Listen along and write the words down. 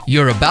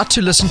You're about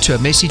to listen to a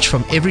message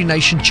from Every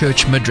Nation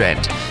Church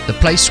Midrand, the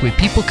place where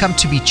people come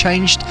to be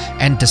changed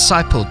and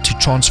discipled to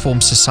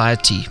transform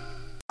society.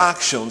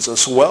 Actions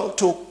as well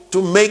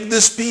to make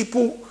these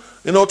people,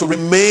 to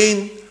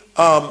remain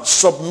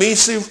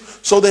submissive.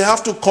 So they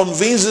have to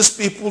convince these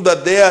people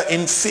that they are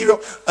inferior,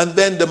 and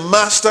then the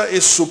master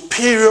is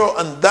superior,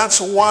 and that's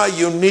why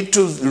you need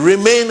to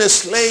remain a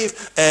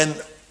slave. And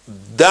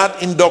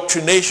that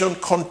indoctrination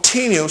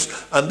continues,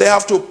 and they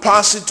have to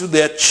pass it to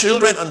their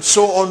children and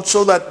so on,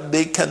 so that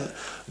they can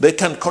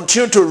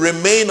continue to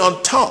remain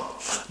on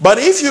top. But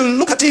if you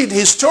look at it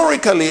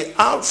historically,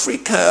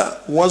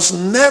 Africa was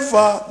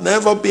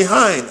never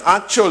behind.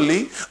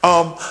 Actually,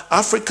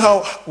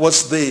 Africa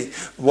was the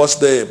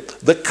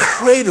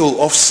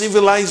cradle of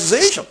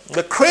civilization.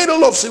 The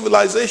cradle of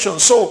civilization.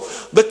 So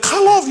the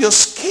color of your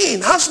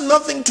skin has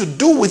nothing to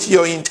do with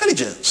your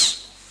intelligence.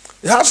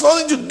 It has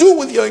nothing to do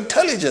with your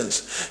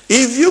intelligence.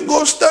 If you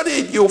go study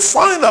it, you'll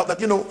find out that,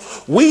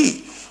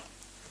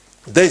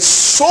 there's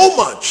so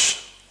much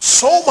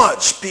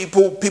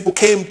people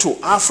came to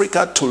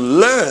Africa to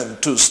learn,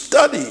 to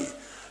study,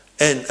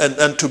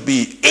 and to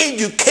be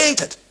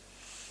educated.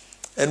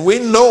 And we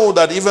know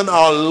that even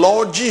our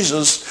Lord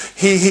Jesus,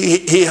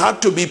 he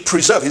had to be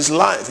preserved, his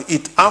life.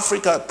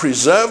 Africa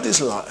preserved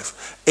his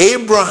life.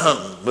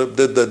 Abraham,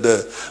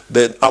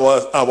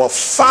 our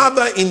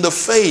father in the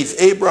faith,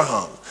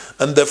 Abraham,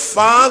 and the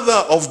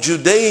father of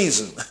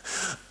Judaism,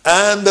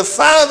 and the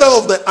father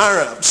of the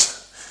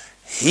Arabs,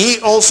 he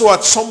also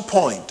at some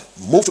point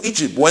moved to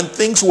Egypt when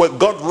things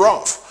got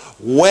rough.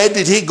 Where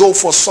did he go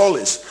for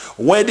solace?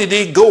 Where did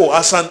he go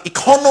as an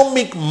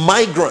economic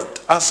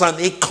migrant? As an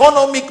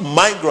economic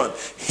migrant,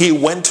 he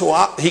came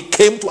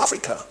to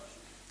Africa.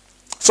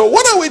 So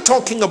what are we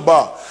talking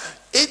about?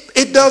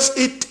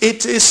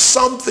 It is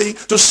something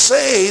to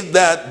say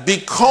that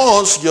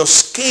because your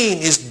skin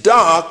is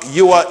dark,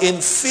 you are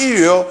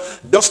inferior,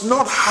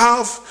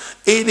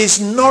 it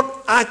is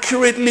not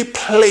accurately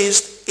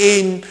placed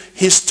in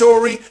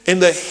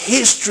the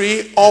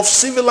history of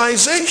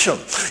civilization.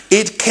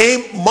 It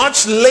came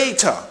much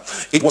later.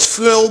 It was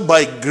fueled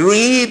by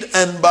greed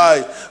and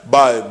by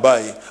pride,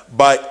 by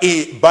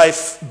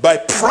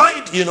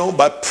pride.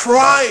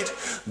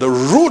 The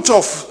root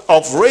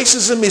of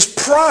racism is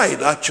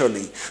pride,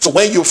 actually. So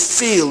when you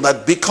feel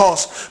that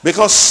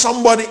because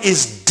somebody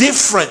is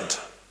different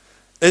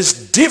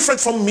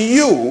from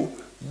you,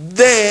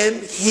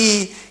 then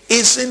he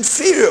is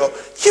inferior.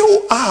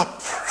 You are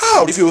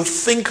proud if you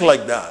think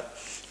like that.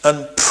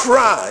 And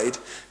pride,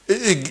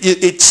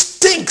 it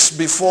stinks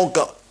before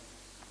God.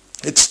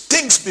 It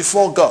stinks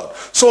before God.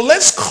 So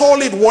let's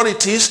call it what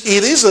it is.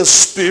 It is a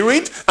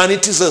spirit, and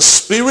it is a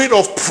spirit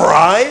of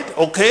pride,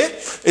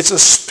 okay? It's a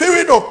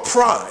spirit of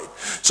pride.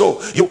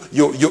 So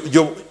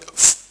your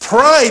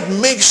pride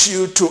makes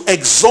you to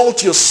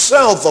exalt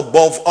yourself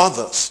above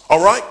others, all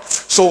right?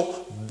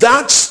 So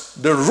that's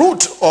the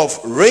root of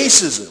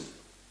racism.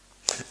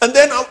 And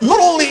then not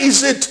only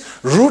is it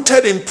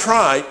rooted in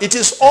pride, it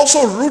is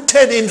also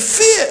rooted in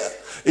fear.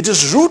 It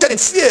is rooted in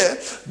fear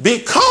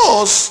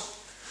because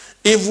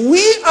if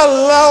we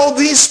allow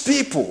these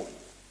people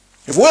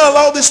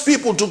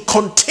to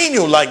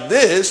continue like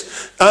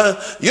this,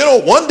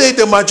 one day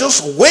they might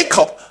just wake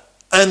up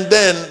and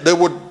then they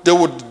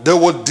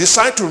would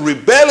decide to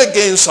rebel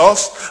against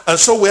us, and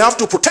so we have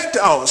to protect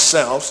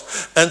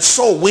ourselves. And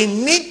so we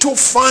need to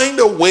find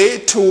a way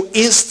to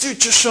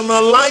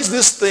institutionalize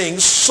these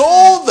things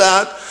so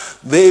that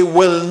they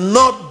will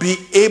not be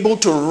able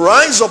to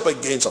rise up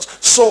against us.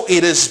 So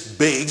it is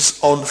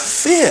based on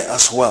fear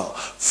as well.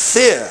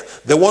 Fear.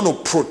 They want to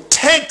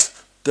protect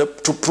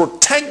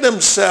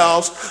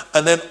themselves,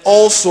 and then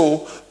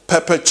also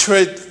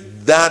perpetuate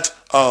that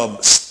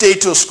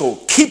status quo.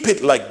 Keep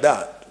it like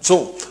that.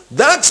 So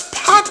that's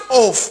part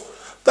of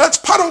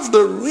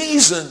the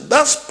reason.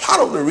 That's part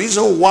of the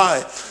reason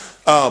why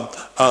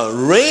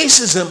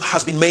racism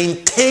has been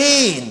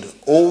maintained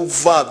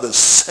over the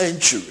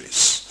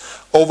centuries.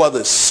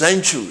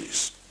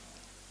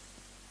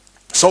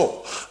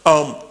 So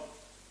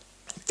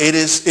it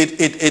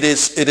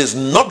is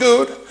not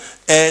good.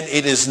 And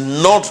it is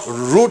not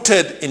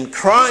rooted in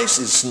Christ.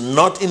 It's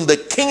not in the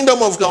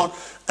kingdom of God.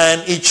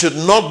 And it should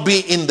not be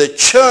in the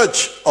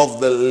church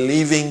of the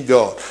living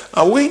God.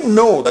 And we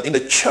know that in the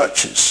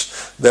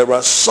churches, there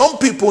are some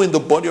people in the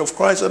body of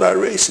Christ that are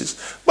racist.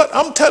 But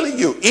I'm telling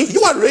you, if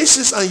you are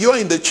racist and you are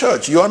in the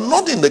church, you are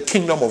not in the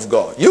kingdom of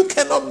God. You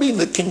cannot be in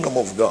the kingdom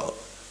of God.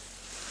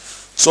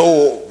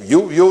 So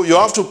you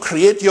have to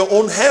create your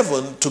own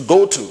heaven to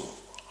go to.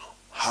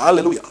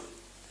 Hallelujah.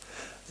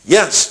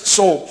 Yes,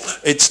 so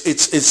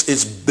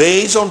it's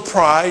based on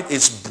pride,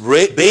 it's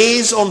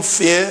based on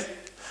fear,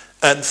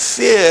 and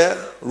fear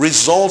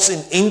results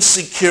in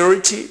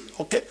insecurity,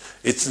 okay?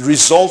 It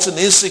results in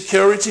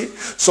insecurity.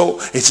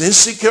 So it's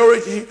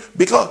insecurity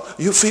because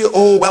you feel,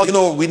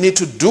 we need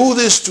to do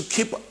this to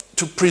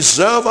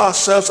preserve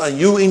ourselves, and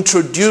you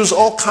introduce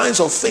all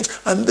kinds of things.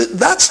 And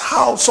that's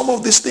how some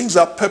of these things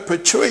are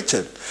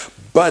perpetuated.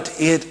 But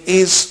it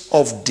is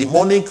of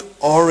demonic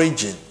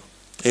origin.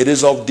 It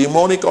is of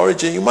demonic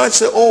origin. You might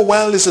say, oh,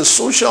 well, it's a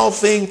social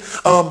thing,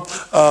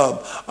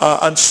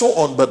 and so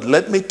on. But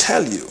let me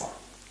tell you,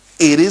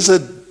 it is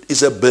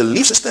a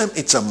belief system.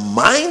 It's a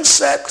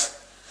mindset.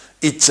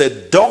 It's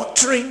a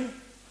doctrine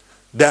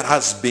that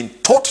has been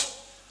taught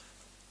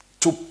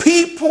to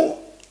people,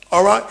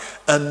 all right?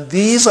 And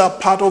these are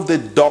part of the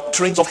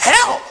doctrines of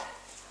hell,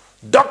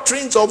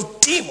 doctrines of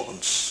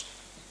demons.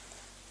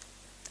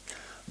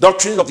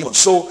 Doctrines of demons.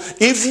 So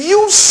if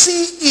you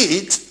see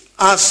it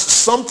as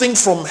something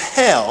from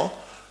hell,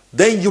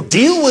 then you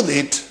deal with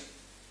it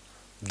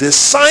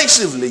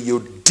decisively.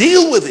 You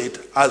deal with it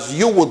as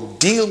you would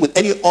deal with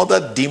any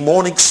other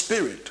demonic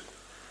spirit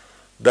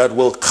that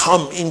will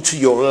come into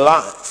your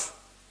life.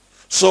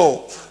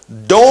 So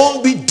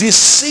don't be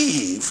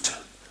deceived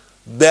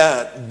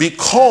that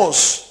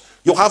because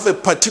you have a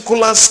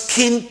particular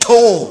skin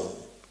tone,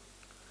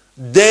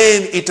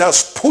 then it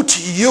has put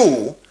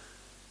you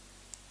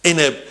in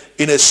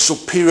a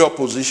superior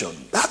position.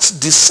 That's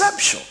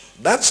deception.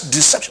 That's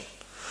deception.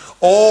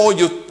 Or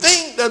you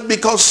think that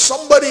because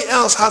somebody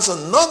else has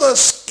another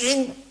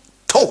skin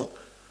tone,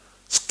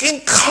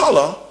 skin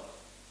color,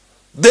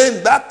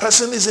 then that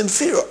person is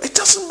inferior. It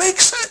doesn't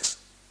make sense.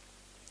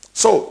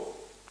 So,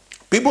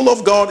 people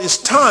of God, it's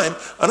time,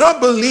 and I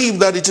believe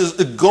that it is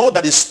God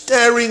that is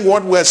stirring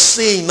what we're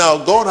seeing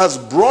now. God has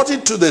brought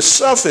it to the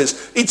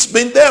surface. It's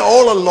been there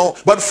all along,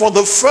 but for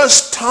the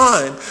first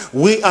time,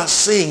 we are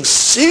seeing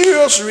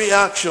serious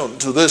reaction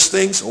to these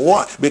things.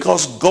 Why?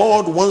 Because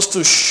God wants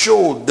to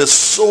show the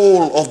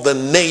soul of the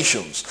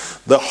nations.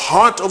 The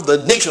heart of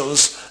the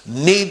nations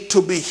need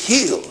to be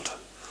healed.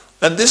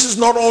 And this is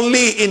not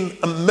only in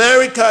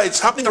America, it's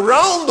happening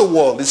around the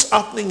world. It's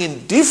happening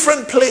in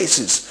different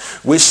places.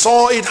 We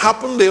saw it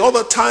happen the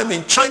other time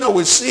in China.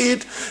 We see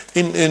it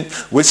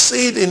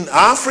in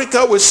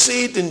Africa. We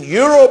see it in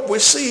Europe. We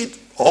see it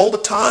all the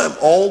time,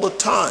 all the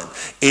time.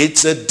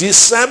 It's a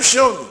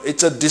deception.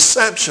 It's a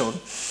deception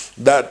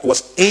that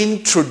was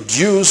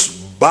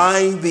introduced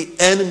by the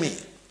enemy.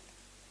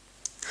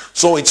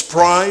 So it's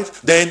pride,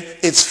 then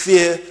it's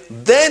fear,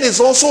 then it's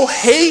also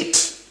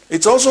hate.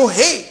 It's also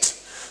hate.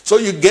 So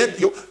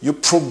you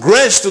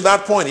progress to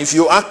that point. If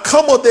you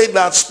accommodate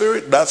that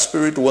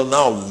spirit will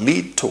now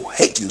lead to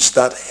hate. You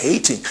start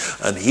hating.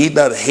 And he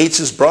that hates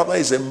his brother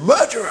is a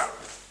murderer.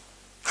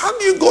 How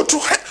do you go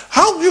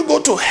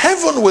to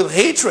heaven with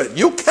hatred?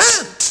 You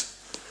can't.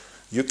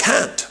 You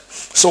can't.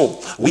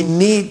 So we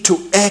need to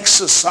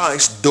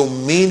exercise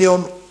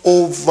dominion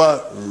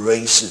over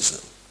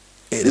racism.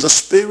 It is a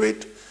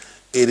spirit.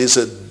 It is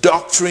a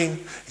doctrine.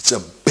 It's a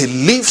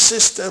belief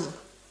system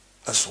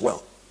as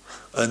well.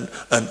 And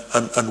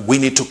we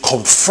need to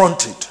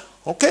confront it.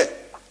 Okay?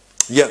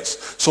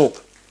 Yes. So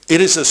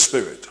it is a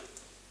spirit.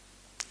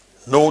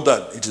 Know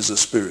that it is a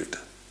spirit.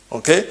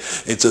 Okay?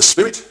 It's a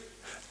spirit.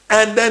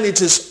 And then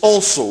it is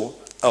also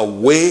a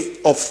way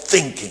of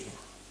thinking.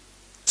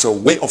 It's a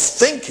way of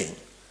thinking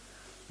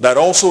that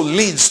also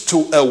leads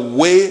to a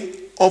way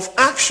of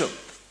action.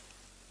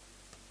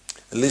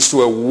 It leads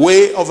to a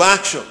way of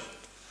action.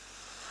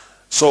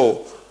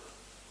 So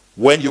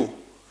when you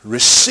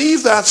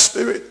receive that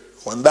spirit,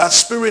 when that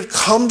spirit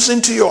comes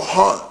into your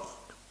heart,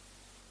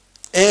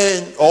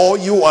 or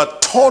you are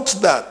taught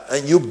that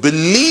and you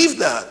believe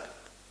that,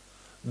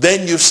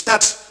 then you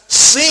start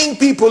seeing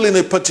people in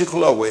a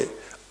particular way,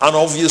 and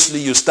obviously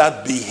you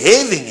start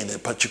behaving in a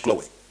particular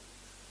way.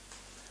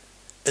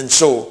 And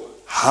so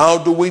how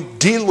do we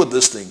deal with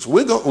these things?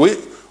 We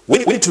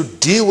need to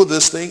deal with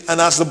this thing,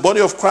 and as the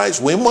body of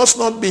Christ, we must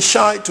not be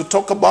shy to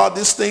talk about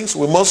these things.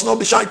 We must not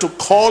be shy to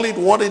call it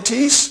what it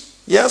is.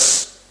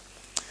 Yes?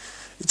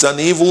 It's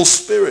an evil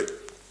spirit.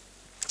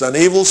 It's an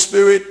evil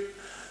spirit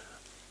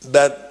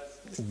that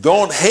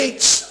God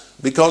hates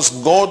because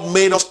God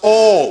made us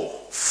all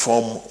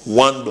from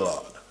one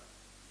blood.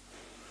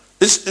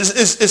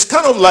 It's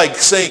kind of like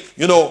saying,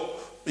 you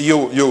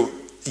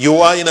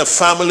are in a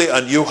family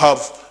and you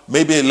have,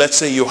 maybe let's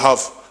say you have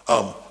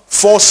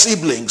 4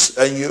 siblings,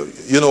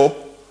 and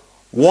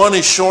one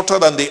is shorter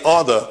than the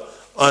other,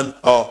 and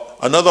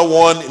another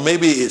one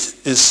maybe is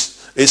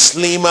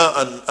slimmer,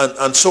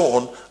 and so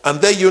on. And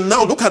then you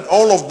now look at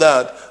all of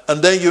that,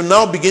 and then you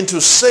now begin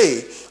to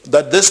say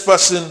that this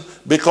person,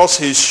 because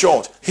he's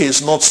short, he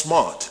is not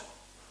smart.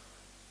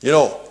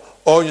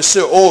 Or you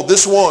say, oh,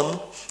 this one,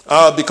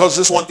 because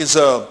this one is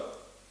a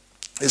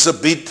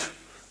bit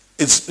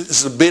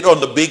on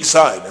the big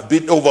side, a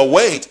bit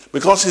overweight.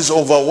 Because he's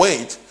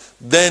overweight,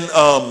 then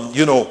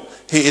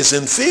he is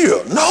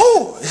inferior.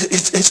 No,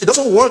 it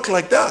doesn't work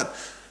like that.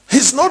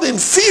 He's not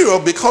inferior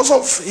because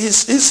of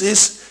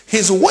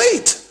his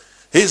weight.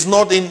 He's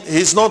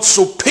not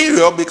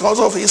superior because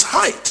of his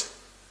height.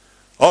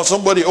 Or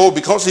somebody,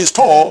 because he's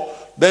tall,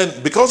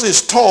 then because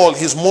he's tall,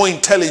 he's more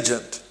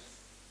intelligent.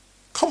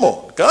 Come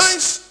on,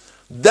 guys.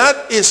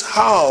 That's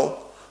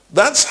how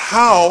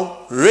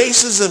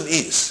racism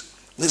is.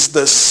 It's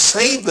the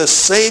same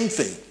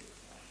thing.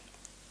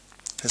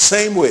 The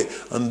same way.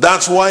 And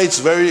that's why it's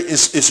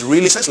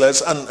really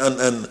senseless,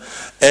 and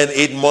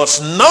it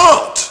must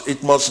not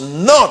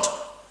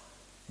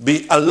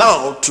be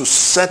allowed to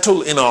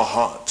settle in our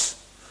hearts.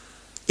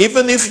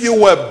 Even if you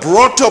were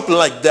brought up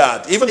like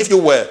that, even if you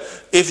were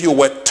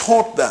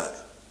taught that,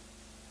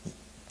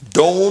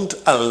 don't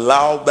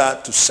allow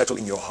that to settle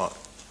in your heart.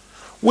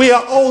 We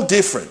are all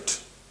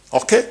different,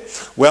 okay?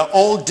 We are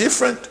all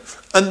different,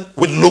 and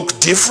we look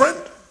different.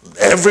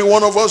 Every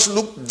one of us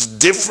looks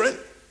different.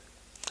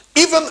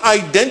 Even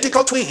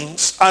identical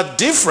twins are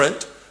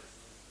different.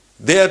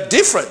 They are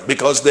different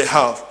because they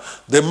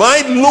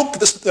might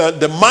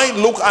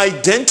look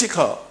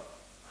identical,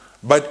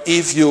 but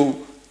if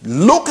you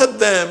look at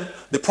them,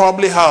 they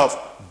probably have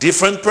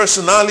different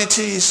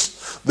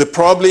personalities. They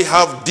probably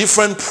have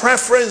different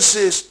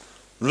preferences,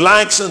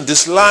 likes and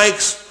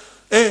dislikes.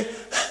 And,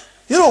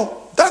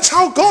 that's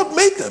how God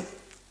made them.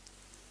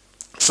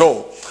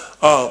 So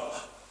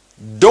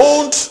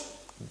don't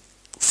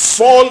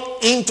fall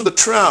into the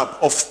trap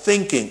of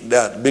thinking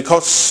that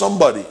because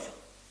somebody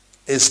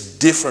is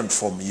different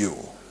from you,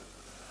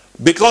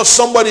 because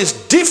somebody is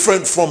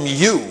different from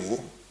you,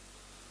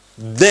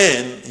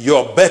 then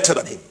you're better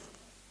than him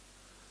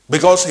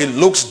because he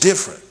looks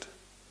different,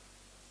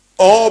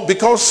 or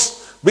because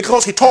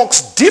he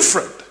talks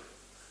different,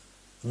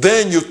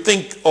 then you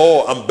think,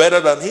 oh, I'm better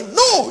than him.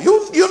 No,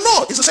 you're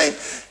not. It's the same.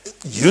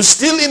 You're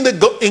still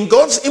in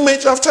God's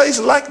image after his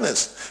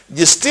likeness.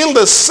 You're still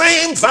the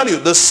same value.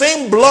 The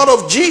same blood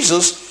of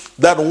Jesus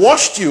that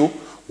washed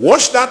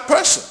that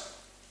person.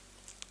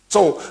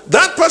 So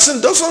that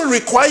person doesn't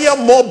require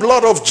more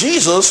blood of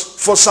Jesus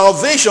for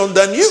salvation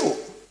than you.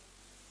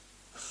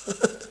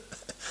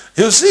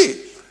 You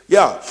see?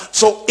 Yeah.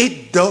 So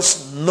it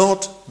does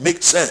not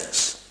make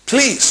sense.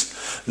 Please,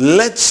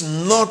 let's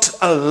not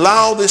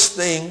allow this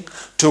thing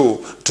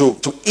to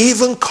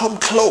even come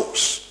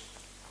close.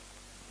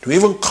 To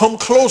even come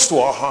close to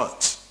our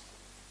hearts.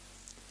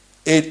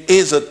 It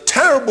is a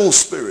terrible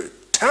spirit.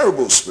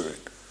 Terrible spirit.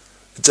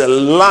 It's a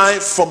lie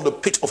from the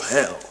pit of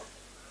hell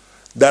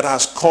that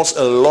has caused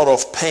a lot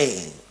of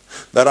pain,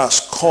 that has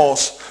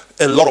caused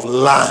a lot of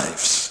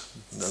lives,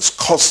 that's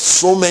cost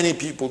so many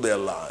people their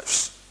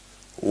lives.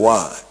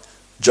 Why?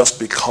 Just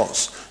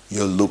because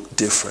you look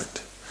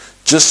different.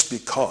 Just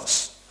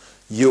because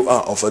you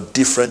are of a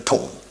different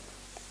tone.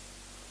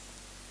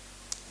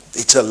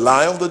 It's a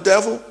lie of the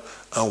devil,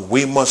 and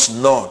we must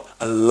not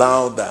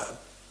allow that.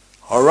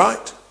 All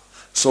right?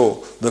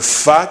 So the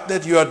fact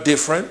that you are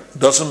different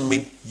doesn't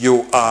mean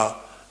you are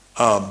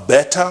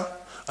better.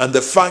 And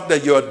the fact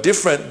that you are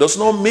different does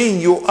not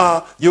mean you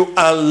are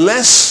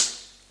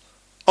less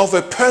of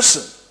a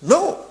person.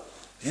 No,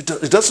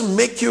 it doesn't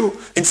make you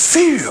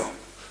inferior.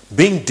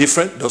 Being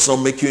different does not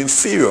make you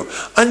inferior.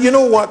 And you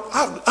know what?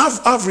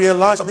 I've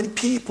realized many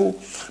people,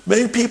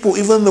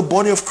 even in the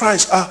body of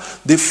Christ,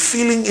 they're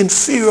feeling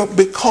inferior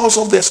because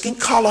of their skin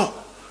color.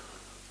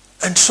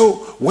 And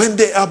so when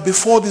they are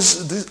before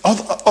these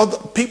other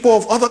people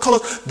of other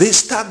colors, they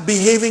start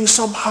behaving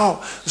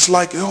somehow. It's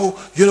like, you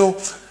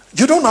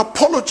don't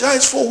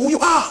apologize for who you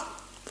are.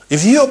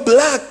 If you're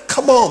black,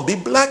 come on, be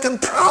black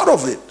and proud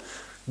of it.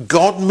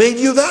 God made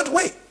you that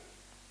way.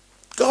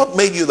 God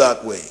made you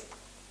that way.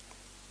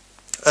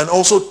 And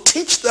also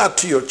teach that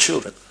to your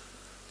children.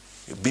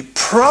 Be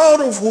proud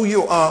of who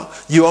you are.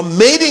 You are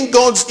made in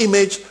God's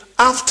image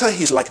after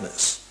his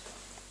likeness.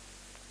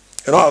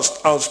 I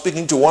was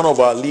speaking to one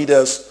of our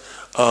leaders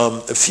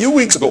a few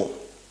weeks ago.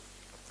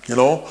 They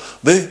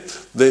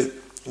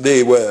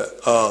were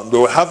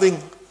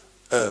having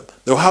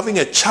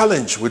a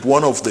challenge with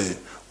one of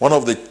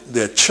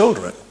their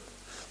children.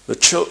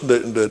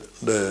 The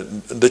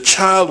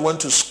child went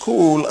to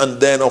school,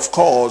 and then of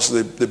course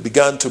they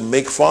began to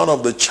make fun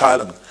of the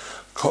child and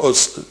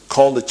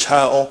call the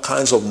child all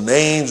kinds of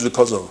names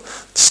because of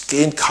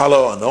skin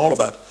color and all of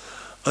that.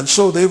 And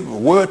so they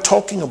were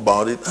talking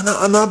about it, and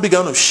I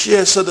began to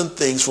share certain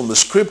things from the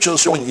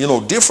scriptures showing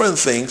different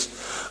things.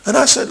 And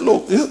I said,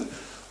 look,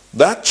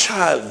 that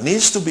child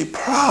needs to be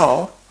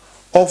proud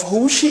of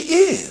who she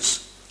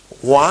is.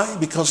 Why?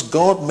 Because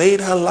God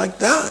made her like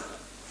that.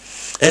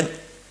 And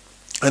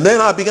then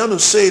I began to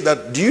say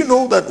that, do you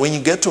know that when you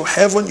get to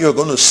heaven, you're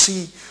going to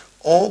see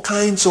all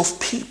kinds of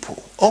people,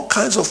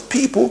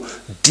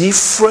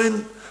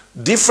 different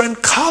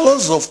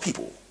colors of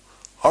people.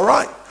 All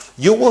right.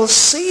 You will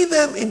see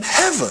them in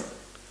heaven.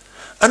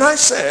 And I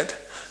said,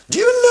 do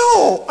you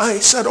know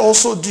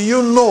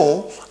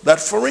that,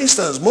 for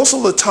instance, most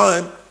of the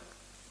time,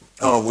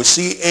 we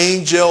see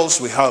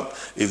angels.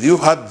 If you've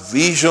had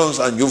visions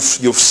and you've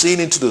seen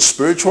into the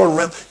spiritual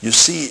realm, you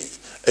see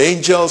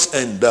angels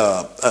and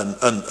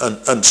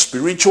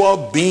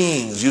spiritual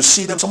beings. You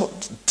see them.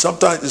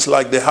 Sometimes it's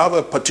like they have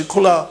a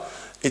particular.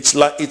 It's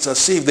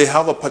as if they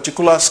have a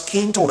particular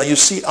skin tone, and you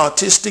see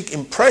artistic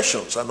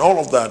impressions and all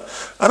of that.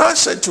 And I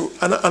said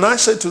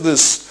to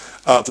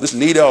this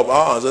leader of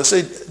ours, I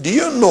said, do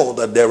you know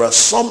that there are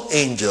some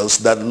angels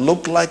that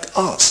look like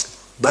us?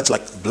 That's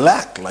like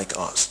black like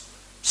us.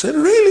 I said,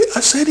 really?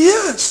 I said,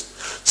 yes.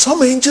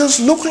 Some angels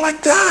look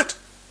like that.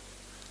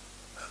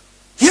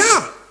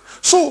 Yeah.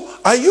 So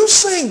are you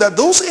saying that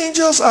those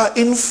angels are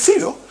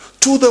inferior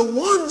to the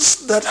ones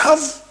that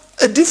have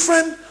a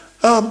different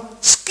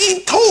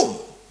skin tone.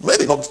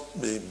 Maybe not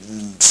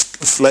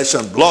flesh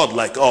and blood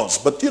like us,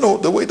 but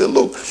the way they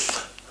look.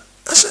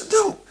 I said,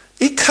 no,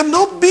 it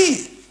cannot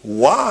be.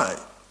 Why?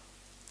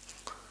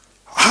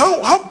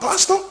 How,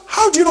 Pastor?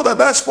 How do you know that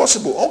that's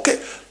possible?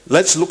 Okay,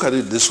 let's look at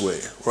it this way,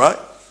 right?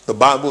 The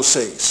Bible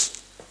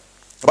says,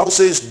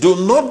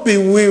 do not be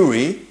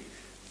weary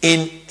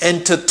in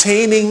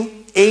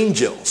entertaining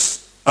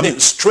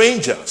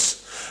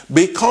strangers,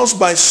 because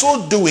by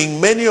so doing,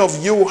 many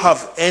of you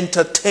have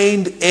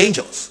entertained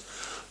angels.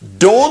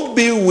 Don't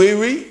be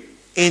weary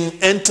in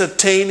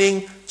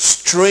entertaining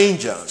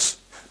strangers,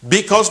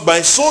 because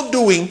by so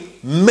doing,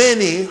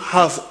 many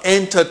have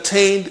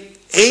entertained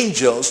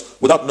angels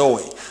without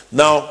knowing.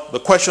 Now, the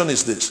question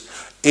is this.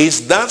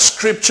 Is that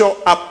scripture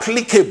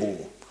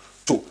applicable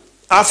to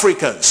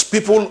Africans,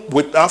 people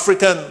with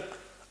African,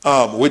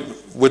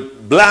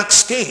 with black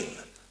skin?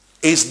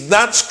 Is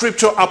that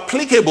scripture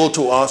applicable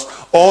to us,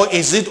 or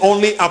is it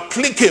only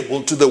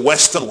applicable to the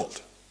Western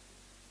world?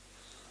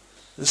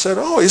 They said,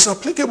 oh, it's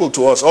applicable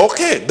to us.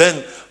 Okay,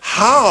 then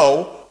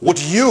how would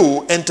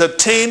you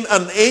entertain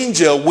an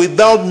angel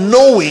without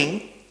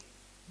knowing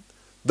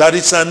that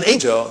it's an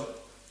angel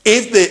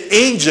if the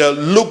angel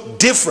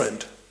looked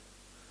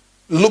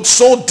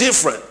so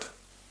different?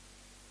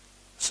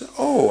 I said,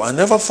 oh, I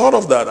never thought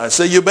of that. I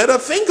said, you better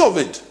think of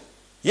it.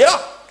 Yeah,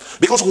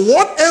 because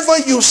whatever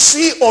you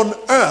see on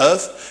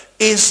earth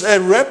is a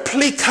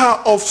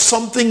replica of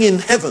something in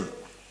heaven.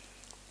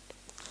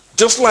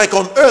 Just like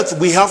on earth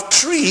we have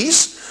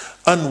trees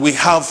and we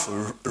have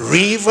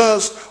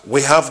rivers,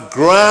 we have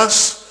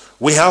grass,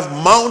 we have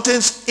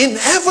mountains. In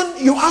heaven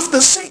you have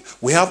the same.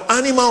 We have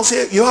animals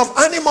here, you have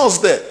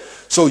animals there.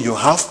 So you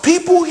have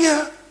people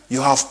here,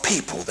 you have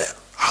people there.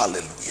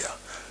 Hallelujah.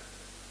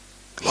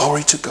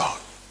 Glory to God.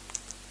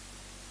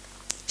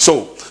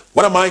 So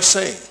what am I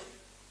saying?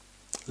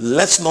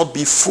 Let's not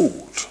be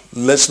fooled.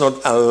 Let's not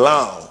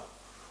allow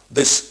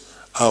this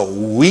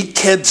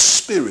wicked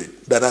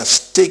spirit that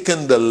has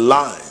taken the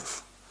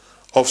life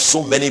of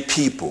so many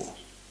people.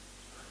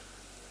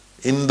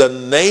 In the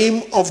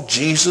name of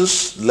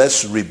Jesus,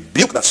 let's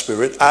rebuke that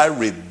spirit. I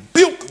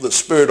rebuke the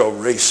spirit of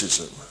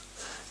racism.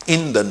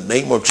 In the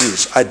name of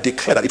Jesus, I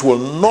declare that it will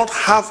not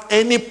have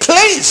any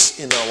place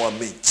in our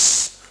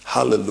midst.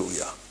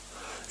 Hallelujah.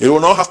 It will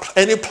not have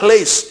any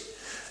place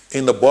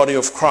in the body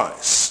of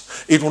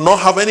Christ. It will not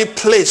have any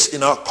place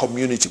in our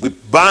community. We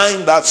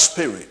bind that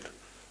spirit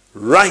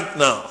right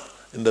now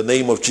in the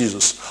name of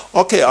Jesus.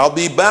 Okay, I'll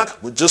be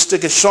back. We'll just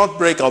take a short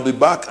break. I'll be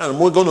back and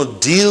we're going to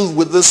deal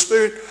with the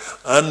spirit.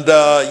 And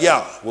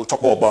yeah, we'll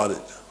talk more about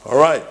it. All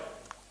right.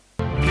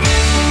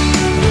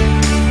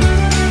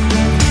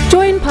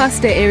 Join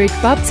Pastor Eric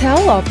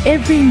Babtel of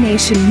Every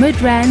Nation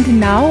Midrand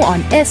now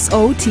on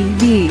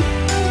SOTV.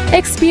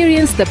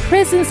 Experience the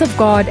presence of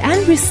God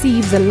and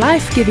receive the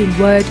life-giving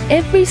word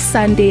every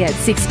Sunday at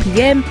 6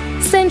 p.m.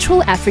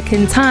 Central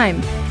African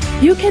Time.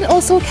 You can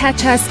also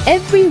catch us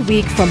every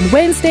week from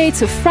Wednesday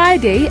to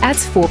Friday at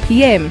 4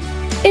 p.m.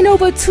 In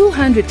over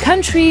 200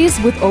 countries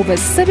with over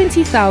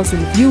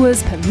 70,000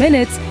 viewers per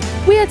minute,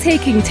 we are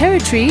taking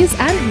territories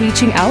and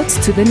reaching out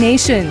to the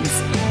nations.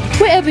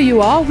 Wherever you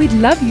are, we'd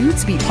love you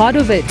to be part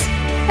of it.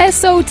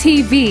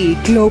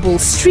 SOTV, Global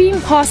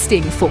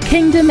Streamcasting for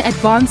Kingdom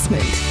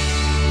Advancement.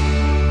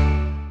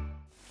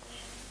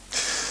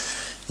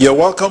 You're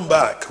welcome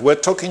back. We're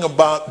talking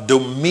about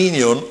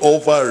dominion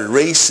over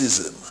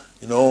racism,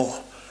 and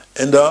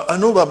I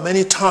know that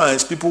many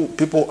times people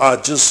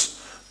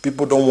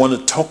don't want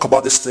to talk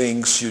about these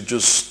things. You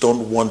just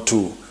don't want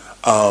to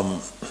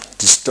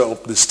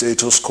disturb the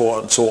status quo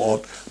and so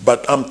on.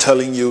 But I'm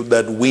telling you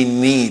that we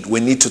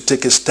need to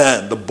take a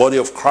stand. The body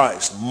of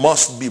Christ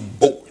must be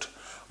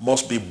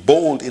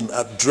bold in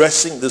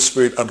addressing the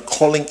spirit and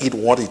calling it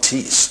what it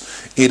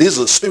is. It is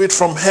a spirit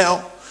from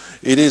hell.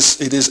 It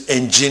is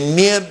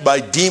engineered by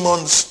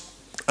demons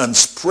and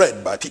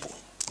spread by people.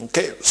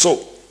 Okay,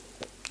 so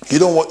you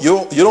don't want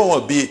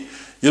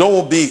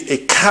to be a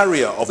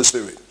carrier of the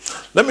spirit.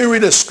 Let me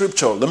read a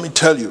scripture. Let me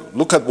tell you.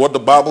 Look at what the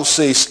Bible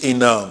says in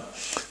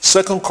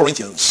 2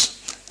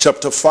 Corinthians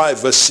chapter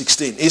 5 verse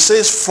 16. It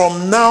says,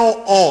 "From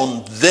now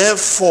on,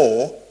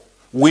 therefore,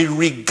 we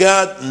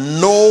regard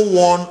no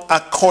one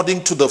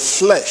according to the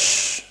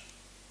flesh.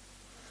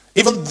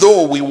 Even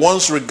though we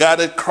once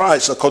regarded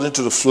Christ according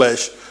to the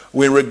flesh,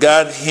 we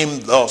regard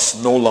him thus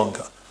no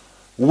longer."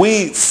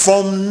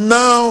 From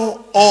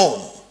now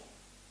on,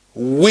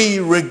 we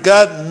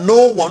regard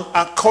no one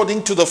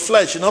according to the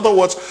flesh. In other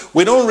words,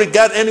 we don't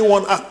regard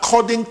anyone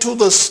according to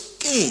the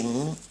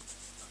skin.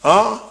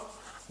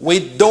 We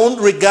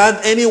don't regard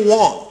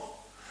anyone.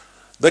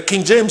 The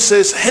King James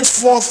says,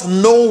 "Henceforth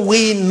know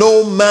we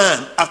no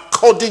man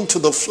according to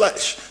the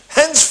flesh."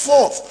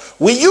 Henceforth.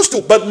 We used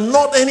to, but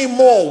not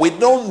anymore. We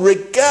don't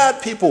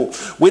regard people.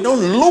 We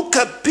don't look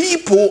at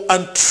people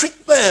and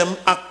treat them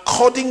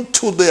according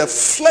to their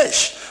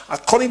flesh,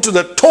 according to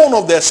the tone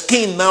of their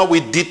skin. Now we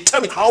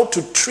determine how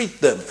to treat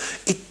them.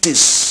 It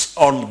is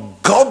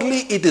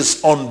ungodly. It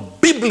is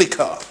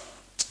unbiblical.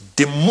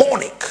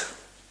 Demonic.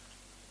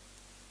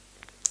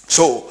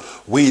 So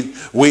we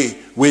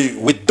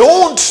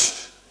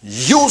don't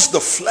use the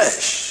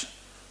flesh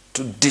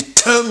to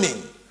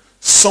determine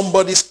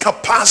somebody's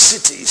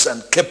capacities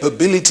and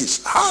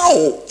capabilities.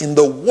 How in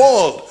the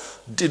world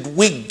did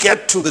we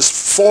get to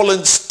this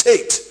fallen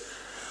state?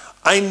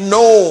 I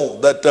know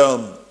that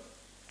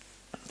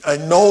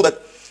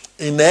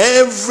in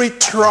every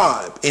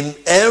tribe, in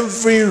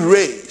every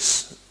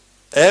race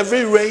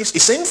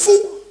is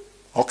sinful.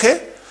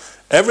 Okay?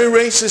 Every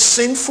race is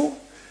sinful.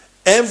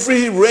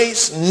 Every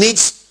race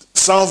needs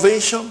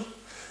salvation.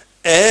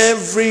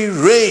 Every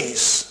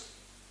race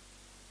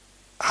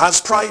has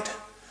pride.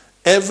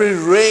 Every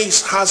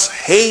race has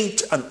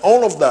hate and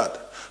all of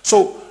that.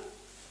 So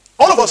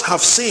all of us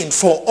have sinned,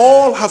 for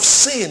all have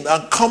sinned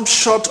and come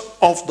short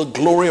of the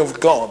glory of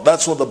God.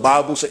 That's what the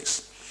Bible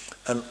says.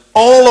 And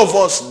all of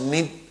us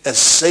need a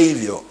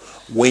Savior.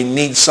 We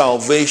need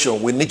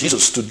salvation. We need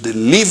Jesus to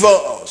deliver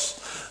us.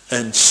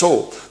 And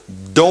so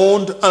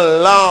don't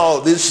allow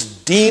this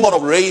demon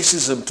of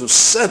racism to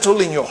settle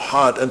in your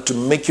heart and to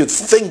make you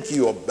think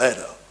you are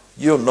better.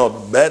 You're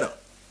not better.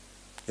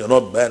 You're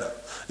not better.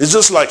 It's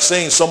just like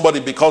saying somebody,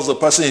 because the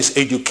person is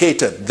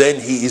educated, then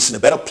he is in a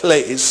better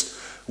place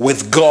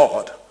with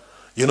God,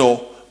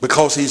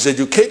 because he's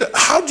educated.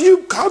 How do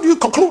you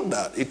conclude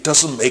that? It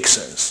doesn't make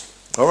sense.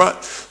 All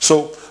right.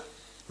 So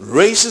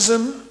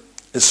racism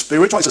is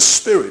spiritual. It's a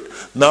spirit.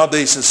 Now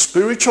there is a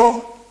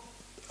spiritual.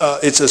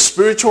 It's a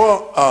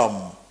spiritual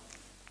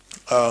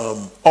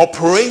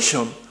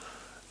operation,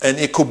 and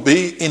it could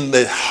be in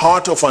the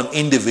heart of an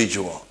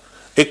individual.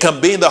 It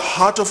can be in the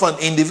heart of an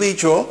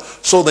individual.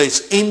 So there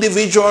is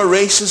individual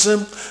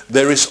racism.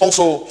 There is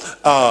also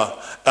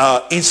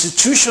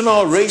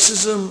institutional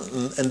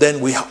racism, and then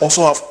we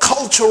also have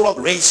cultural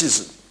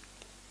racism.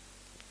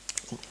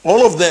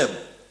 All of them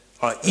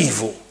are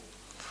evil.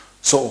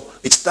 So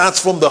it starts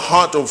from the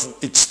heart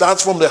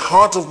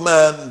of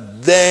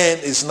man, then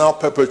it's now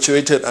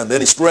perpetuated, and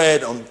then it's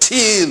spread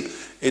until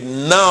it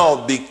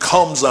now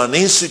becomes an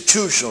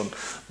institution,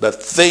 that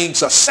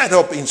things are set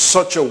up in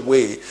such a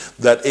way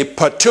that a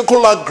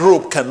particular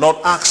group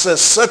cannot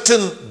access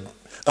certain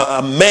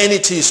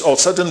amenities or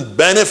certain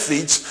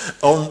benefits,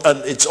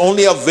 and it's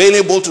only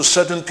available to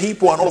certain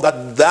people and all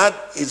that. That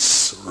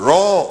is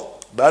wrong.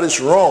 That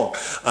is wrong.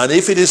 And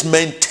if it is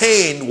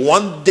maintained,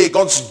 one day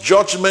God's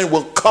judgment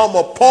will come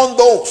upon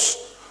those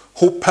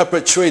who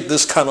perpetrate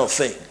this kind of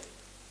thing.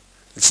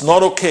 It's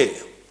not okay.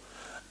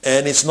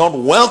 And it's not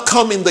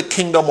welcome in the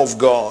kingdom of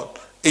God.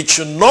 It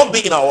should not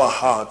be in our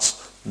hearts.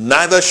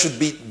 Neither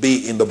should it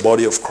be in the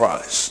body of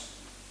Christ.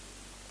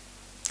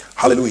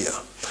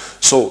 Hallelujah.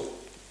 So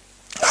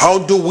how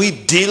do we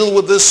deal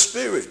with this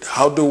spirit?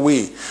 How do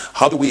we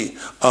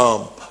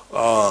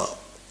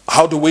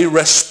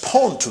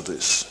respond to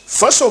this?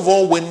 First of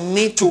all, we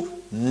need to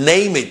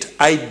name it,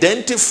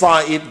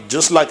 identify it,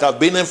 just like I've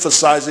been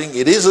emphasizing.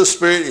 It is a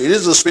spirit. It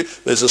is a spirit.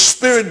 There's a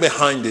spirit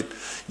behind it.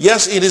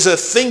 Yes, it is a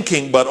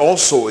thinking, but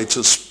also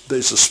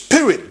there's a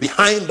spirit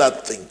behind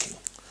that thinking.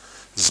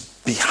 It's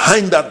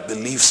behind that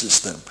belief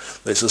system.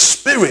 There's a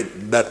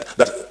spirit that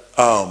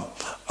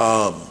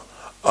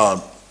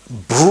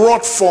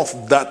brought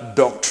forth that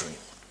doctrine.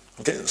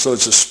 Okay, so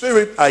it's a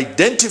spirit.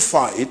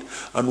 Identify it,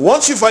 and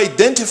once you've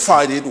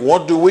identified it,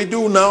 what do we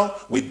do now?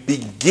 We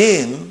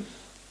begin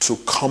to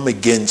come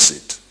against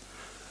it.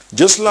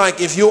 Just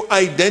like if you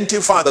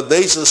identify that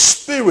there is a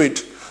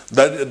spirit,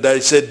 that there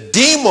is a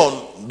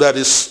demon that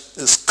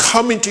is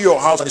coming to your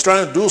house and is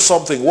trying to do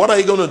something, what are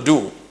you going to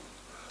do?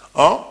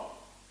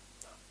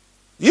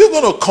 You're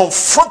going to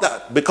confront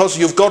that, because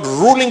you've got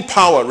ruling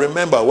power.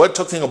 Remember, we're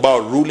talking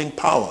about ruling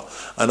power.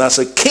 And as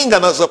a king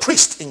and as a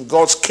priest in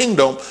God's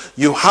kingdom,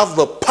 you have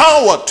the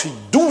power to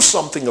do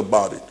something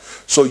about it.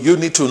 So you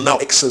need to now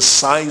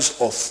exercise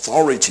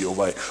authority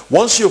over it.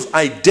 Once you've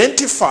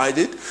identified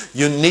it,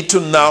 you need to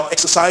now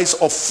exercise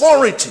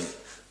authority.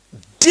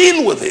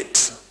 Deal with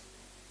it.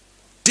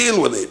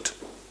 Deal with it.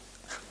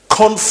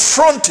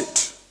 Confront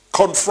it.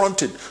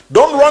 Confront it.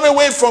 Don't run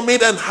away from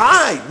it and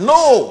hide.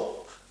 No.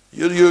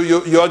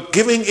 You are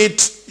giving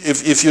it,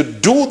 if you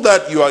do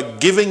that, you are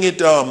giving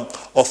it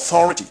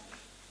authority.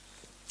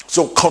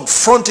 So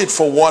confront it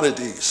for what it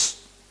is.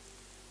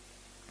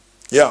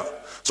 Yeah.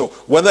 So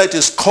whether it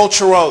is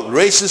cultural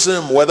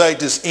racism, whether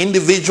it is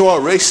individual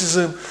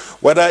racism,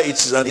 whether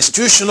it's an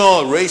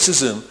institutional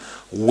racism,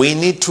 we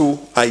need to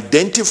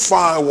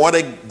identify what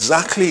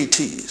exactly it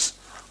is.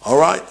 All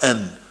right?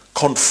 And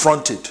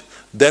confront it.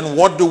 Then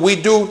what do we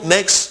do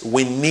next?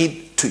 We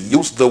need to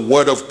use the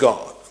word of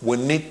God. We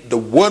need the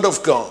word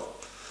of God.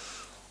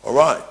 All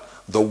right.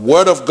 The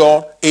word of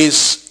God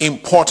is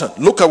important.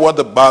 Look at what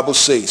the Bible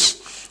says.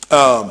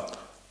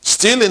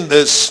 Still in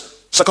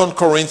this 2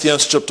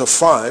 Corinthians chapter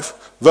 5,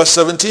 verse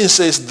 17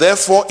 says,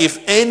 therefore,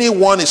 if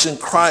anyone is in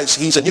Christ,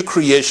 he is a new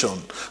creation.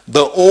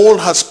 The old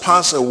has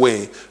passed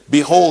away.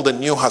 Behold, the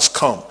new has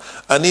come.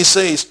 And he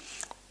says,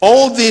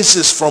 all this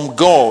is from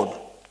God,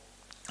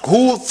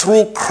 who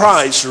through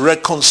Christ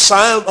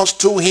reconciled us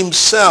to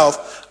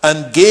himself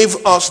and gave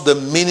us the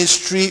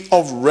ministry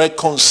of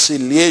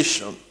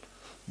reconciliation.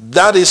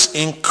 That is,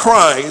 in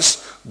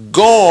Christ,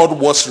 God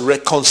was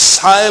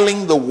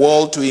reconciling the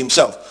world to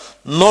himself,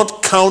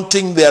 not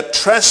counting their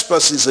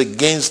trespasses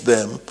against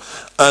them,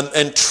 and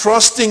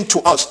entrusting to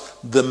us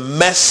the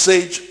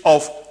message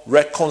of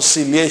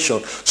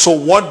reconciliation. So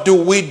what do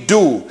we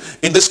do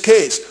in this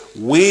case?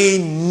 We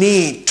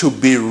need to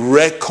be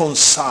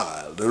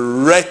reconciled. We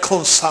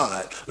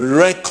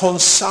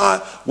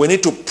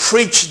need to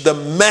preach the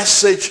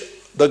message,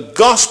 the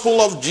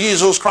gospel of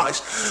Jesus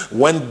Christ.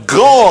 When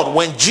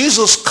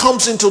Jesus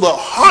comes into the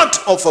heart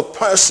of a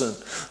person,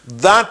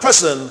 that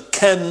person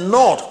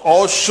cannot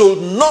or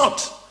should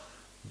not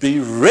be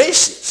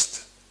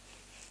racist.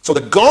 So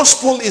the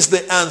gospel is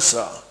the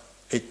answer.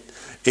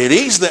 It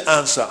is the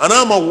answer. And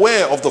I'm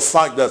aware of the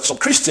fact that some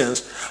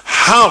Christians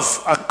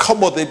have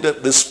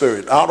accommodated this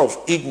spirit out of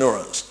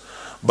ignorance.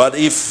 But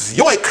if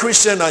you're a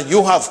Christian and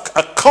you have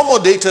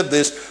accommodated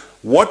this,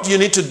 what you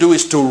need to do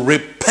is to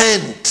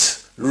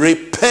repent.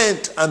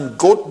 Repent and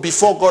go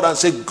before God and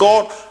say,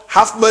 God,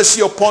 have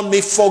mercy upon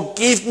me.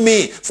 Forgive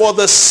me for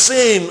the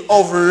sin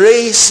of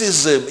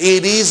racism.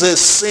 It is a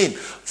sin.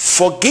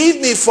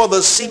 Forgive me for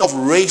the sin of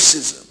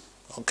racism.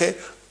 Okay?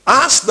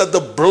 Ask that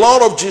the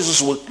blood of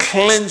Jesus will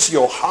cleanse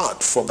your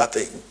heart from that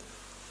thing,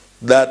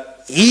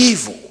 that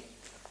evil.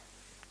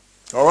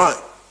 All right.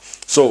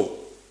 So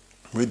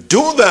we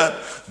do that.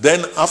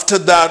 Then after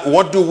that,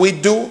 what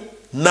do?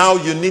 Now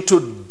you need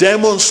to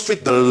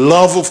demonstrate the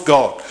love of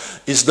God.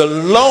 It's the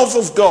love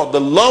of God. The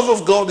love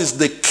of God is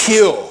the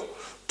cure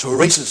to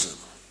racism.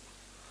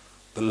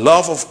 The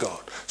love of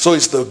God. So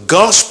it's the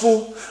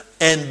gospel,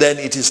 and then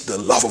it is the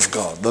love of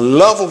God. The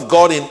love of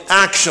God in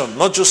action,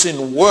 not just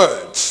in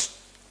words.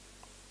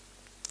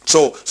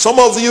 So some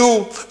of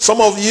you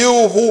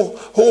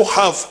who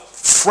have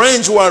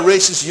friends who are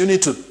racist, you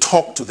need to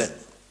talk to them.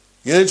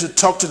 You need to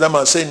talk to them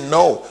and say,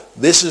 no,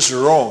 this is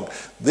wrong.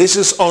 This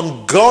is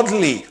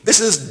ungodly. This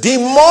is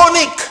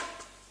demonic.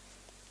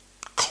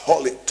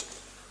 Call it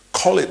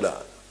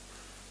that.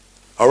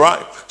 All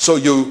right. So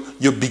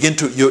you begin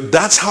to,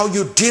 that's how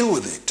you deal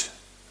with it.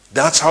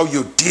 That's how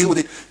you deal with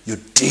it. You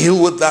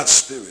deal with that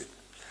spirit.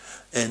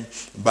 And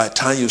by the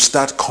time you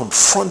start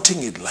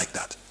confronting it like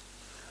that,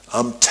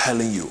 I'm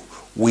telling you,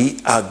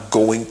 we are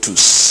going to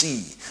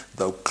see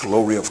the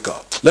glory of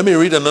God. Let me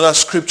read another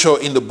scripture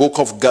in the book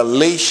of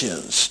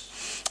Galatians.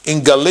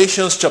 In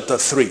Galatians chapter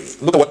 3,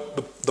 look at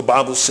what the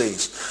Bible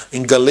says.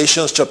 In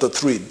Galatians chapter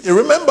 3, you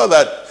remember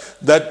that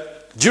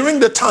during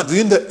the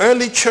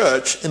early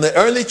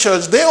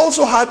church, they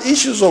also had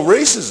issues of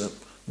racism.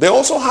 They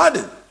also had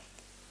it.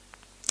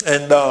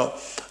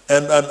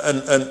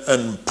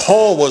 And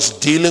Paul was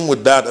dealing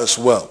with that as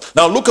well.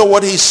 Now look at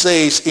what he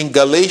says in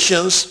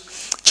Galatians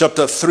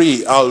chapter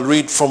 3. I'll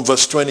read from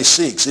verse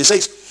 26. He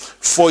says,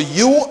 for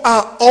you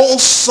are all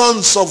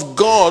sons of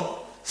God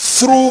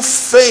through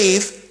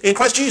faith in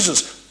Christ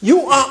Jesus.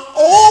 You are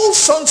all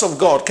sons of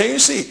God. Can you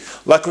see?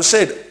 Like we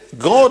said,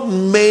 God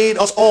made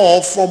us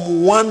all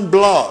from one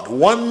blood,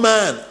 one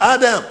man,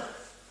 Adam.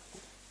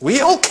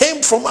 We all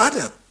came from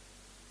Adam.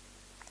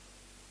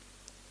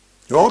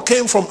 You all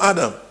came from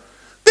Adam.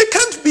 There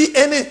can't be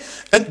any,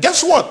 and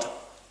guess what?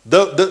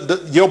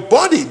 Your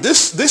body,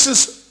 this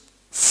is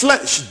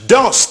flesh,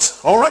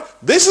 dust, all right?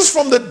 This is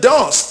from the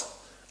dust,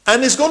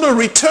 and it's going to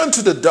return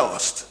to the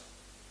dust.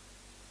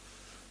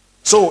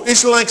 So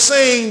it's like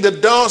saying the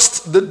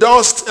dust in the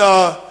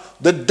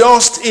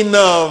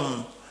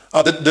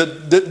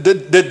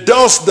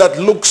dust that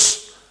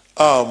looks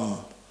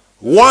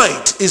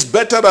white is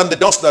better than the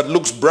dust that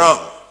looks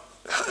brown.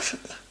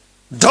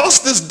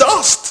 Dust is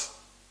dust.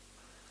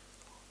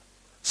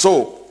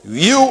 So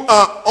you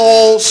are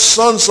all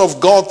sons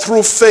of God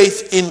through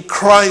faith in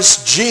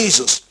Christ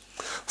Jesus.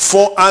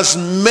 For as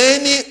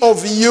many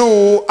of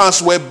you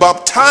as were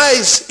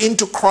baptized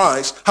into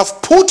Christ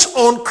have put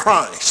on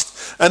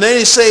Christ. And then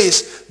he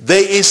says,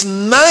 there is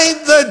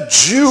neither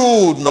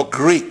Jew nor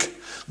Greek.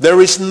 There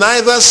is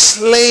neither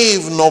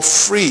slave nor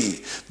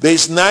free. There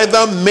is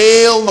neither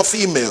male nor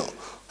female.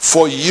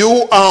 For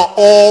you are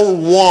all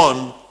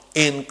one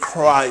in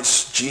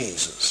Christ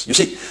Jesus. You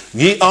see,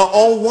 ye are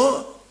all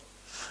one.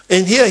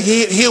 And here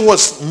he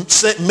was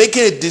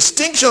making a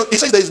distinction. He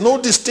says there is no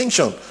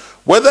distinction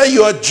whether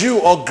you are Jew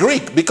or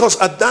Greek, because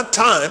at that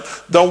time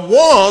there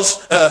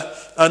was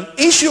an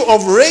issue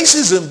of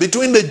racism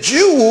between the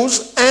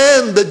Jews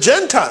and the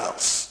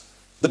Gentiles,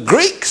 the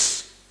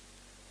Greeks.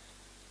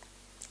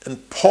 And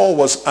Paul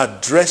was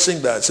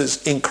addressing that. It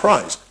says, in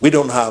Christ, we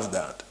don't have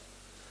that.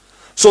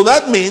 So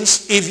that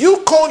means if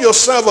you call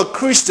yourself a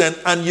Christian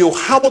and you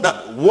have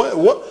that,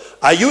 what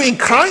are you in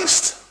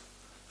Christ?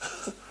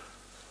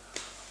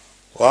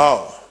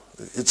 Wow.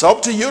 It's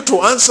up to you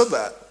to answer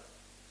that.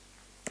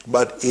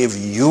 But if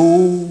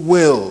you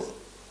will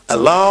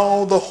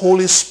allow the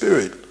Holy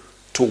Spirit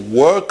to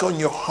work on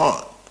your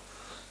heart,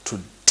 to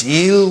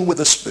deal with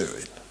the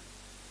Spirit,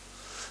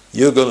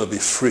 you're going to be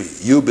free.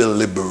 You'll be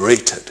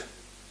liberated.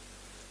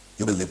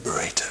 You'll be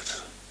liberated.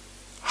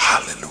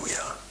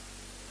 Hallelujah.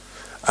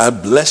 I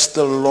bless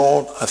the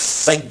Lord. I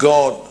thank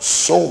God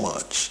so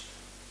much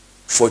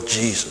for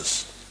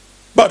Jesus.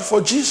 But for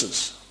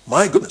Jesus,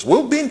 my goodness,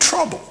 we'll be in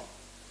trouble.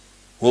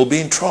 will be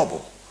in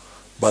trouble.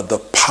 But the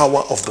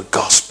power of the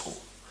gospel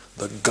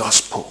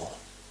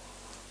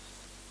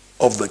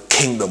of the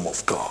kingdom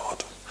of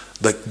God,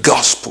 the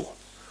gospel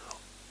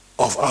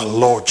of our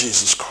Lord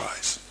Jesus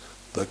Christ,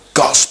 the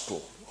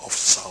gospel of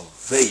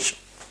salvation,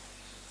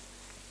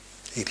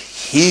 it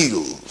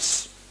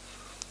heals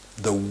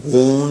the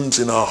wounds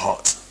in our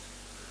hearts.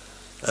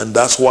 And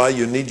that's why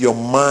you need your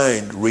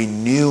mind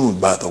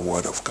renewed by the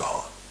word of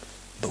God.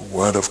 The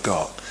word of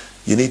God.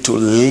 You need to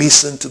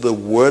listen to the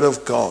word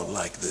of God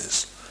like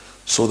this,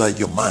 so that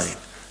your mind,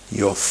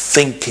 your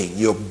thinking,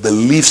 your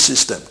belief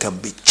system can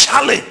be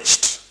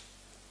challenged.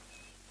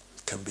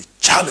 Can be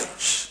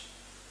challenged.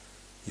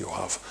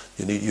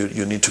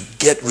 You need to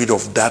get rid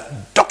of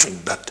that doctrine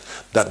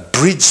that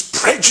breeds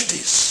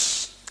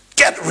prejudice.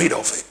 Get rid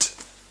of it.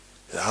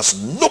 It has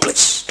no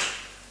place.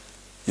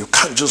 You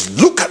can't just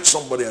look at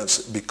somebody and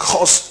say,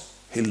 because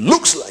he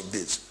looks like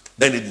this,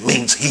 then it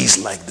means he's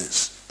like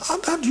this.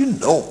 How do you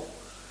know?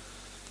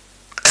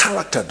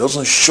 Character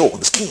doesn't show on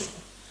the skin.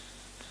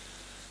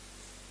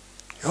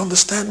 You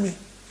understand me?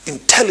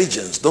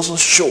 Intelligence doesn't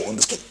show on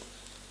the skin.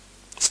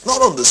 It's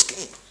not on the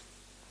skin.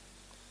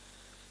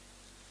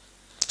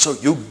 So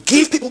you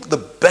give people the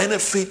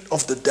benefit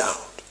of the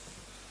doubt.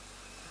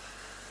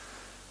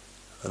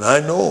 And I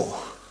know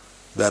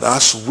that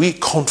as we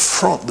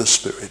confront the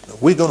spirit,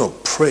 we're going to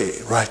pray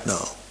right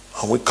now,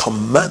 and we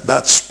command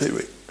that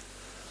spirit,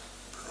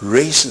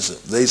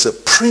 racism. There's a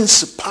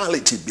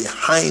principality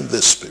behind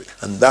the spirit,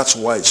 and that's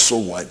why it's so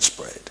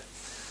widespread.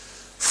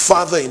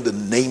 Father, in the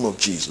name of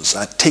Jesus,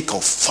 I take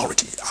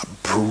authority. I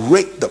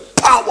break the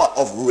power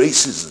of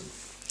racism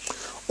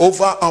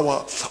over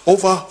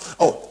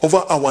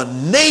our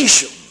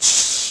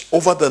nations,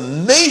 over the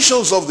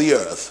nations of the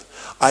earth.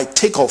 I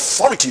take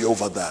authority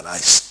over that. I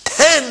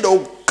stand,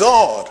 oh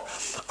God,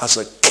 as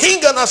a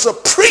king and as a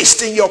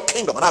priest in your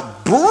kingdom, and I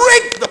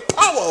break the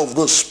power of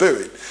the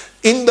spirit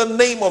in the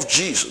name of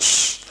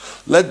Jesus.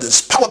 Let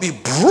this power be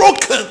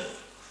broken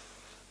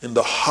in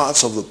the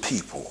hearts of the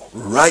people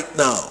right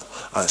now.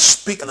 I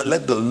speak, and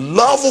let the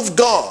love of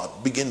God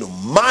begin to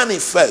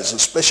manifest,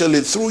 especially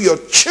through your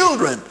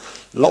children,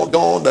 Lord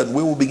God, that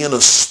we will begin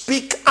to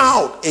speak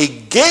out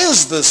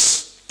against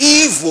this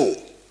evil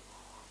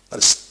that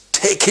is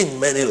taking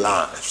many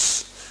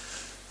lives.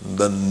 In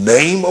the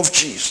name of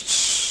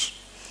Jesus,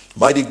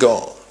 mighty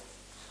God,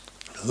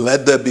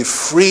 let there be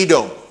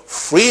freedom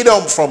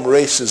from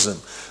racism.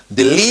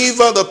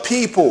 Deliver the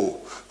people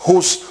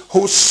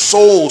whose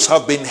souls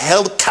have been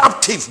held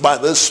captive by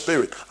the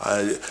spirit.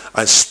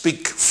 I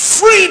speak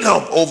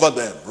freedom over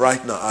them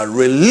right now. I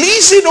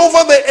release it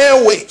over the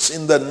airwaves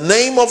in the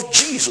name of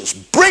Jesus.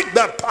 Break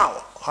that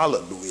power.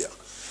 Hallelujah.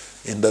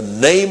 In the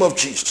name of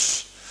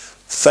Jesus.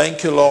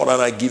 Thank you, Lord,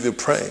 and I give you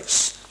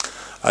praise.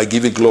 I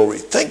give you glory.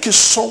 Thank you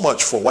so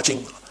much for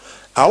watching.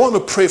 I want to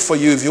pray for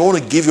you. If you want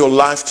to give your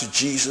life to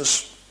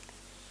Jesus,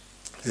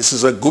 this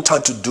is a good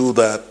time to do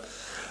that.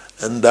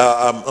 And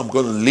I'm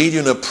going to lead you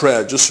in a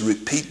prayer. Just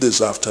repeat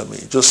this after me.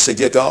 Just say,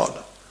 dear God,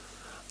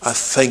 I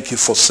thank you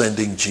for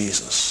sending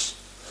Jesus.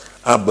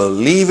 I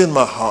believe in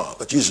my heart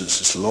that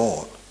Jesus is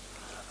Lord.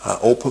 I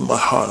open my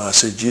heart and I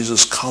say,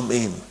 Jesus, come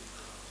in.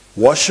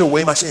 Wash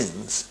away my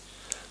sins.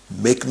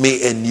 Make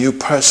me a new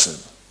person.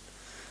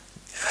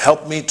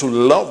 Help me to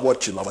love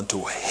what you love and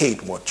to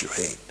hate what you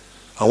hate.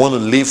 I want to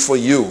live for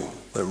you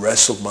the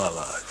rest of my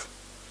life.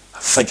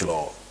 Thank you,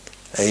 Lord.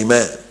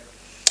 Amen.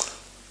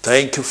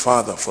 Thank you,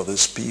 Father, for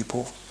this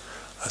people.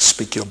 I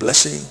speak your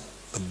blessing,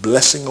 the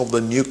blessing of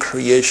the new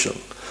creation,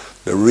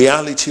 the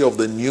reality of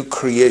the new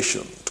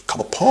creation to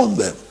come upon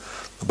them.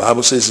 The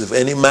Bible says, if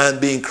any man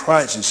be in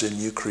Christ, is a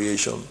new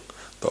creation.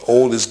 The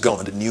old is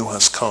gone, the new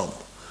has come.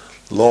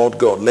 Lord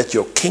God, let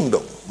your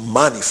kingdom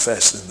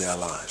manifest in their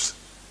lives.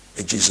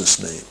 In Jesus'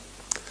 name.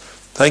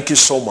 Thank you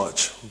so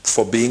much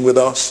for being with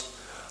us.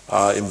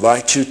 I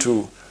invite you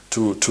to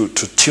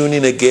tune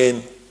in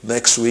again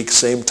next week,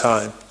 same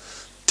time.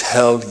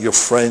 Tell your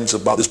friends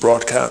about this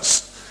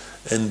broadcast.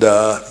 And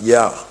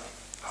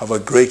have a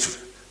great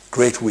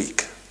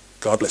week.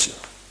 God bless you.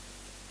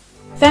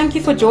 Thank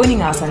you for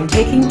joining us on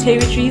Taking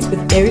Territories with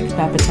Eric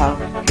Bapatel.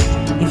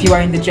 If you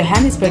are in the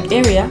Johannesburg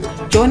area,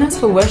 join us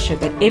for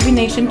worship at Every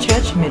Nation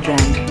Church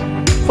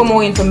Midrand. For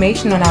more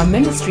information on our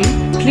ministry,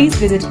 please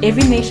visit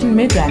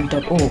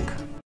everynationmidrand.org.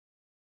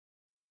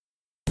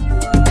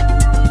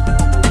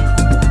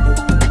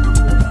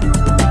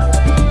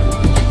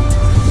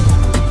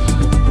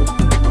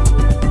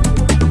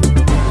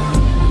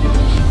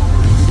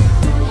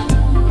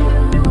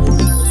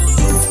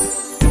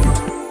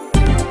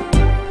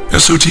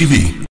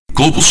 SOTV,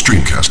 global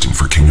streamcasting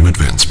for kingdom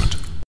advancement.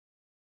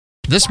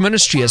 This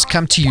ministry has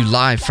come to you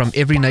live from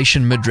Every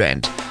Nation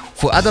Midrand.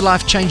 For other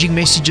life-changing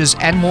messages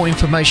and more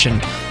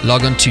information,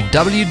 log on to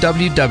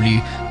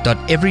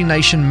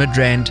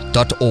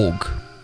www.everynationmidrand.org.